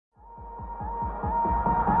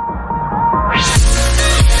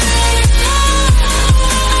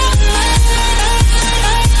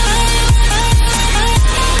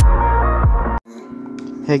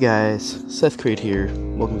Hey guys, Seth Creed here.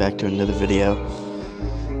 Welcome back to another video.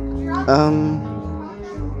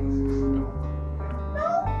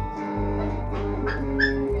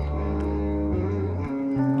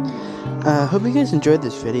 Hope you guys enjoyed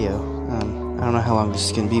this video. I don't know how long this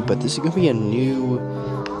is gonna be, but this is gonna be a new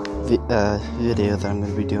video that I'm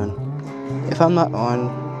gonna be doing. If I'm not on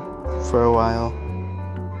for a while,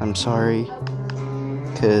 I'm sorry,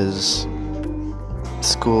 cause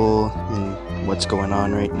school and what's going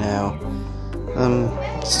on right now.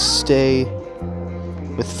 Stay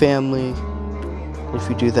with family. If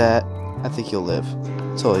you do that, I think you'll live.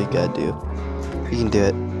 That's all you gotta do. You can do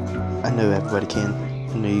it. I know everybody can.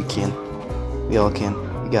 I know you can. We all can.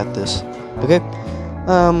 We got this. Okay.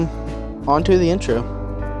 On to the intro.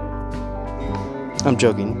 I'm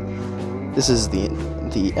joking. This is the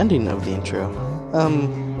ending of the intro.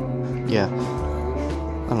 Yeah.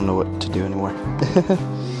 I don't know what to do anymore.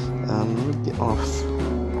 Let me get off.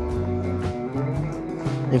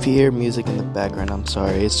 If you hear music in the background, I'm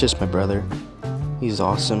sorry. It's just my brother. He's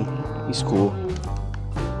awesome. He's cool.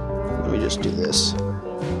 Let me just do this.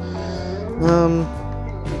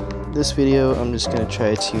 This video, I'm just gonna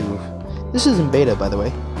try to. This is in beta, by the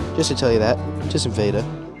way. Just to tell you that, just in beta.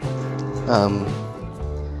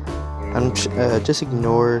 Just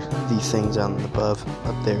ignore the things on above,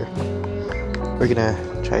 up there. We're gonna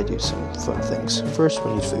try to do some fun things. First,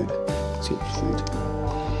 we need food. Let's get food.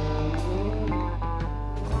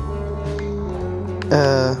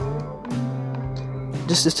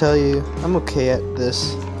 Just to tell you, I'm okay at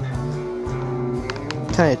this.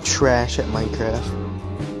 Kind of trash at Minecraft.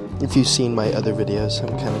 If you've seen my other videos,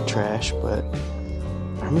 I'm kind of trash, but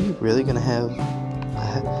are we really gonna have...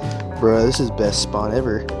 Bruh, this is best spawn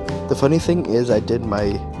ever. The funny thing is, I did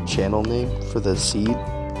my channel name for the seed.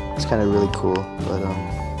 It's kind of really cool, but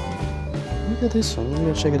look at this one. I'm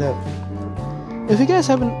gonna check it out. If you guys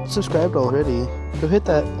haven't subscribed already, go hit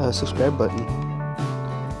that subscribe button.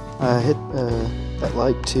 Hit that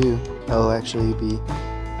like too. That'll actually be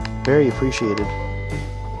very appreciated.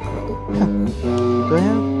 Yeah. Do I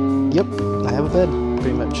have? Yep, I have a bed,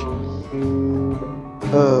 pretty much.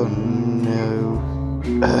 Oh no.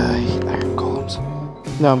 I hate iron golems.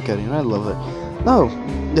 No, I'm kidding. I love it. Oh,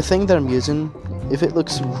 the thing that I'm using, if it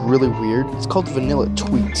looks really weird, it's called Vanilla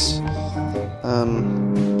Tweets.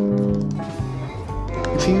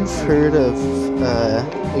 If you've heard of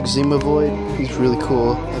Eczema Void, he's really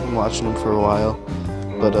cool. I've been watching him for a while,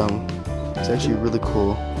 but it's actually really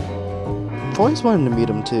cool. I've always wanted to meet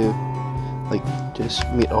him too, like just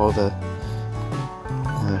meet all the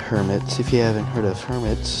hermits. If you haven't heard of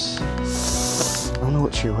hermits, I don't know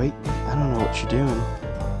what you're doing.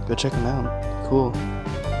 Go check them out. Cool.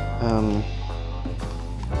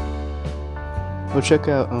 Go check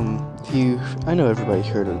out, I know everybody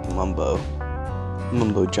heard of Mumbo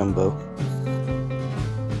Jumbo,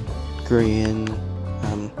 Grian,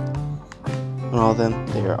 and all them.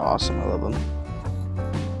 They are awesome. I love them.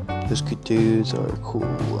 Those good dudes are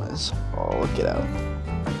cool as all get out.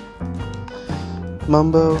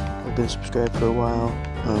 Mumbo, I've been subscribed for a while.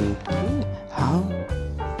 I'm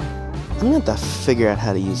gonna have to figure out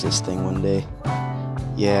how to use this thing one day.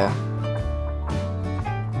 Yeah.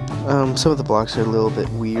 Some of the blocks are a little bit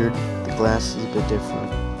weird. The glass is a bit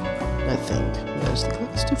different, I think. Yeah, is the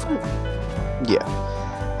glass different? Yeah.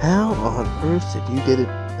 How on earth did you get it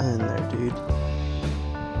in there, dude?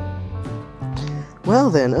 Well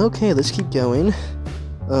then, okay, let's keep going.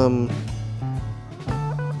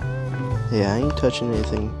 Yeah, I ain't touching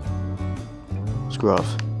anything. Screw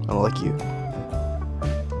off. I don't like you.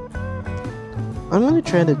 I'm gonna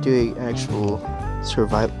try to do an actual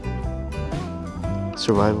survival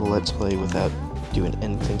let's play without doing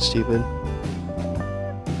anything stupid.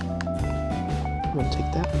 I'm gonna take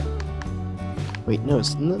that. Wait, no,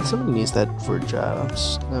 somebody needs that for a job.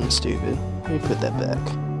 I'm stupid. Let me put that back.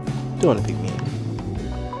 Don't want to be mean.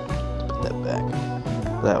 Let's put that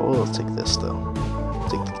back. We'll take this though.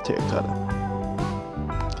 Take the terracotta.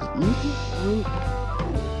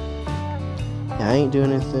 Yeah, I ain't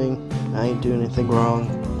doing anything. I ain't doing anything wrong.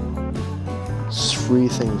 It's free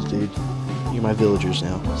things, dude. You're my villagers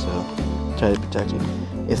now, so try to protect you.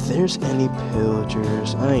 If there's any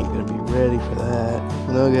pillagers, I ain't gonna be ready for that.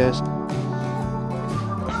 You know, guys?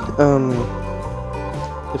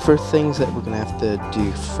 The first things that we're gonna have to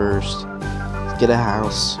do first is get a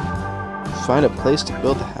house. Find a place to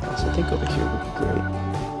build a house. I think over here would be great.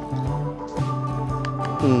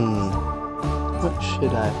 What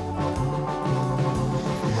should I?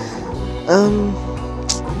 Oh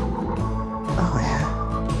yeah.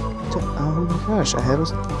 Oh my gosh,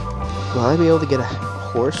 will I be able to get a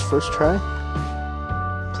horse first try?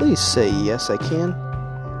 Please say yes, I can.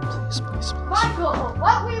 please. Michael,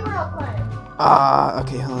 what we were playing?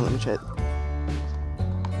 Okay, hold on, let me try it.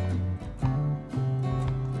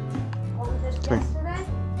 What was this Come yesterday?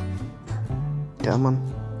 Come on.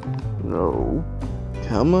 No.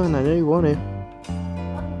 Come on, I know you want it.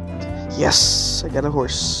 Yes! I got a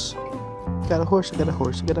horse. Got a horse, I got a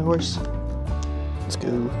horse, I got a horse. Let's go.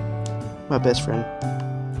 My best friend.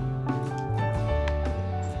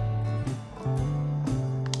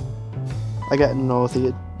 I got all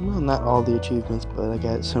the, well, not all the achievements, but I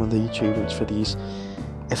got some of the achievements for these.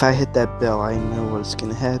 If I hit that bell, I know what's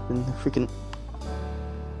gonna happen. Freaking.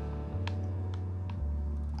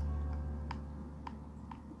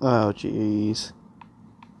 Oh, jeez.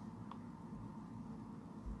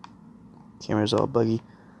 Camera's all buggy.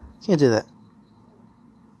 Can't do that.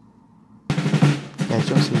 Guys,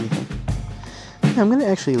 don't see anything. Yeah, I'm gonna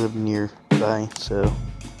actually live nearby, so.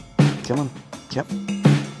 Come on. Yep.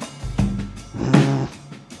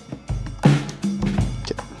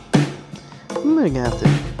 I'm gonna have to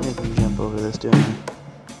make him jump over this, don't I?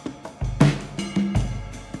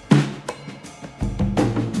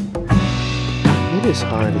 It is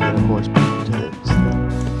hard to get a horse back to it. So.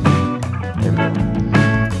 There we go.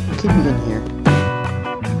 I'll keep you in here.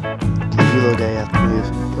 Okay, you little guy have to move.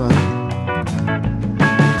 Come on.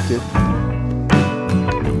 Good.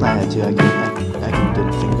 I had to. I can do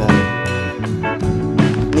anything about it.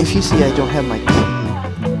 And if you see I don't have my key,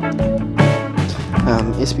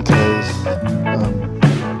 it's because, I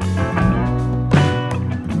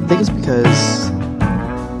think it's because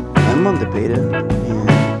I'm on the beta,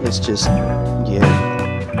 and it's just, yeah.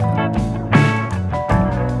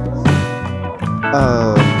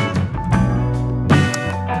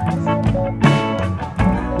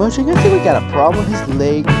 Motion, I think we got a problem. His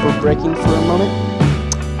leg was breaking for a moment.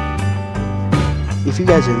 If you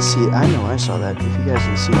guys didn't see it, I know I saw that. If you guys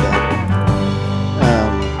didn't see that,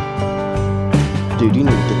 dude, you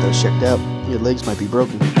need to get those checked out. Your legs might be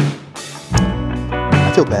broken.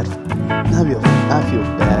 I feel bad. I feel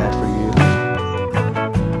bad for you.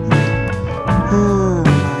 Oh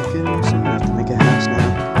my goodness, I'm gonna have to make a house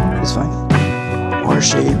now. It's fine. Or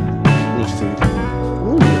shape. I need food.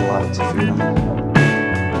 We need lots of food.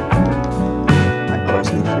 I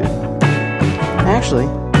always need food. Actually,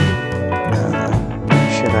 no.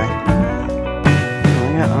 Should I? Well, I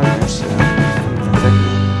got armor, so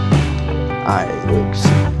it looks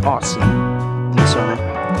awesome. This armor.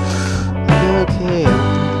 Okay.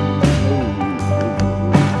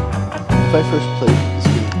 If I first played this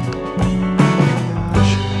game,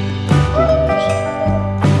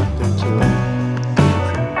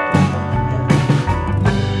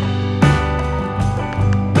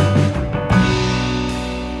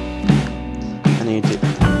 I need to.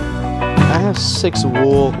 I have 6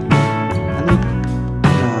 wool. I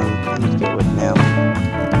need to get wood now.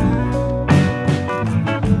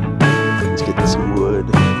 Let's get some wood.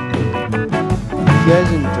 If you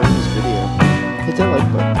guys enjoyed this video, hit that like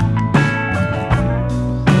button.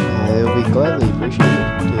 I'll be gladly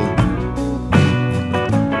appreciated too.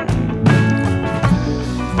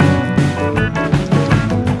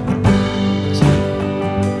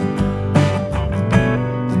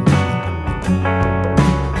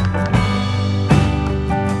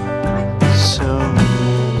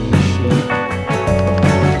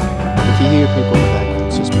 Hear people in the background,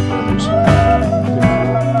 it's just my brothers.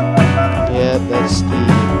 Yeah, that's the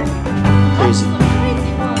crazy.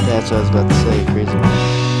 That's what I was about to say, crazy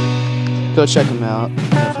one. Go check them out.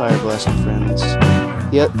 Fire Blasting Friends.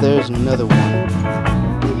 Yep, there's another one.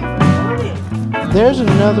 There's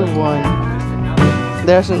another one.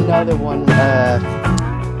 There's another one.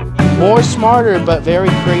 More smarter, but very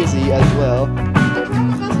crazy as well.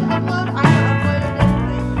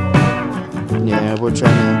 Yeah, we're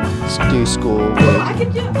trying to do school work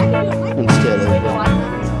instead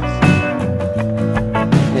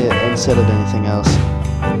of anything else.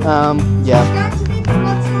 Yeah.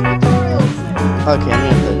 Okay, I'm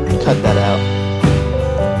gonna have to cut that out.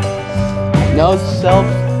 No self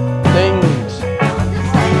things.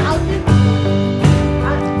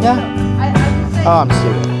 Yeah. Oh, I'm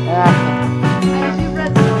stupid.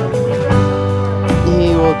 He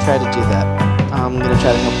will try to do that. I'm gonna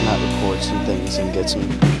try to help him out record some things and get some.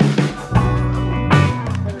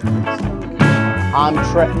 I'm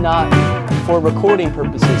not for recording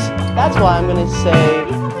purposes. That's why I'm gonna say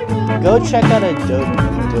go check out Adobe.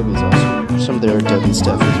 Adobe's awesome. Some of their Adobe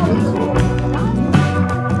stuff is really cool.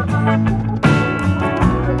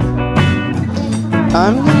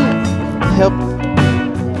 I'm gonna help.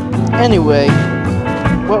 Anyway,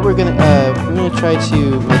 what we're gonna try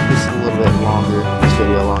to make this a little bit longer. This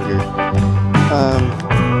video longer. I'm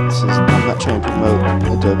not trying to promote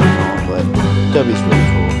Adobe at all, but Adobe's really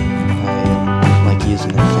cool. I like using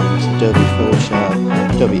their things. Adobe Photoshop,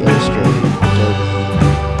 Adobe Illustrator, Adobe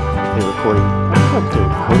their recording. I don't know what their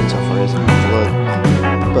recording software is, I have to look.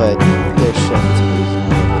 But their stuff is amazing.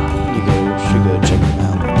 I love it. You guys should go check them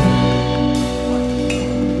out.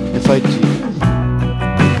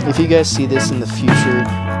 If you guys see this in the future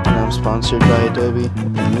and I'm sponsored by Adobe,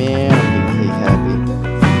 man, I'm gonna be really happy.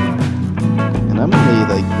 And I'm really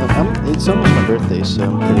it's almost my birthday, so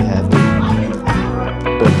I'm pretty happy.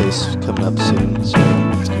 Birthday's coming up soon, so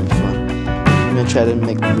it's gonna be fun. I'm gonna try to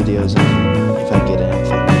make videos if I get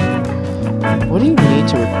anything. What do you need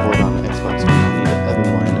to record on Xbox One? I've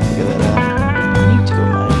been wanting to figure that out. I need to go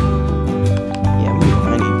mining. Yeah, I'm gonna go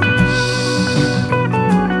mining.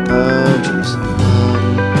 Oh, jeez.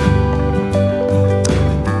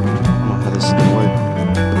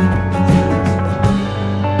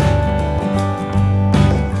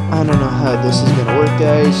 I don't know how this is gonna work,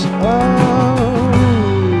 guys. Oh,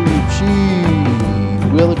 gee,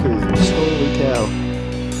 willikers, holy cow.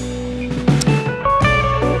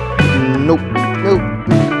 Nope, nope,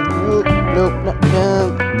 nope, nope, no.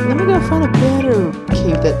 Let me go find a better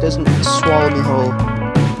cave that doesn't swallow me whole.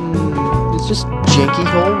 It's just janky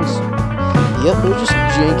holes. Yep, they're just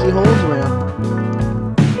janky holes around.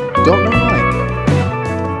 Don't know why.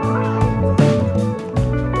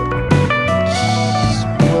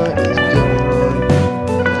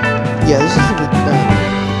 Yeah, this is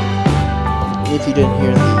if you didn't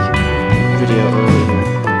hear the video earlier,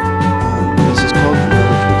 this is called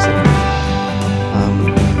military exam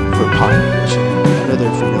for population. I know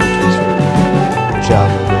they're for militaries for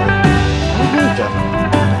Java, but I don't know Java.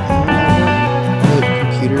 I don't know the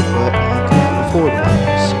computer, but I can afford one,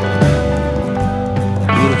 so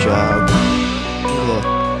need a job.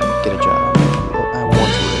 Get a job. I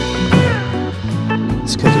want to work.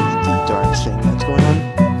 It's because of the dark thing that's going on.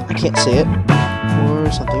 I can't say it,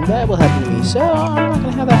 or something bad will happen to me, so I'm not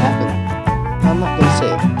going to have that happen. I'm not going to say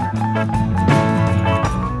it.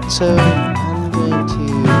 So, I'm going to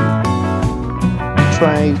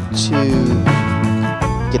try to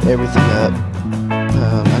get everything up.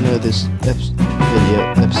 I know this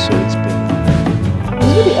episode's been...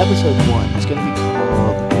 It's going to be episode 1. It's going to be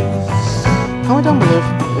called... Comment down below if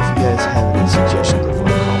you guys have any suggestions of what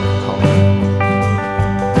to call it.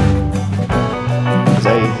 Because I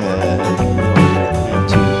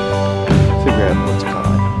to figure out what to call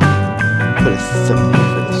it. Put a thumbnail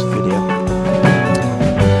for this video.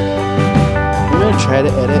 I'm gonna try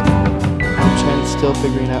to edit. I'm still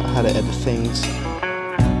figuring out how to edit things.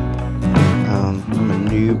 I'm a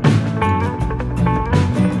noob.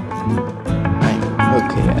 I'm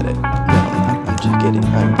okay at it. No, I'm just kidding.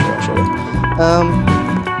 I'm trash at it.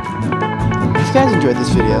 If you guys enjoyed this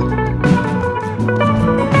video,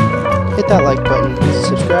 hit that like button,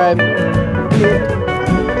 subscribe.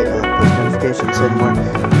 Post notifications anymore.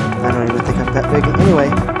 I don't even think I'm that big. Anyway,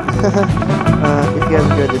 if you guys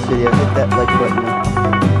enjoyed this video, hit that like button.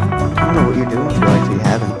 I don't know what you're doing if you actually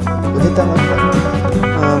haven't, but hit that like button.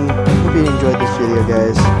 Hope you enjoyed this video,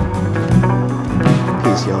 guys.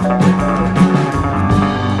 Peace, y'all.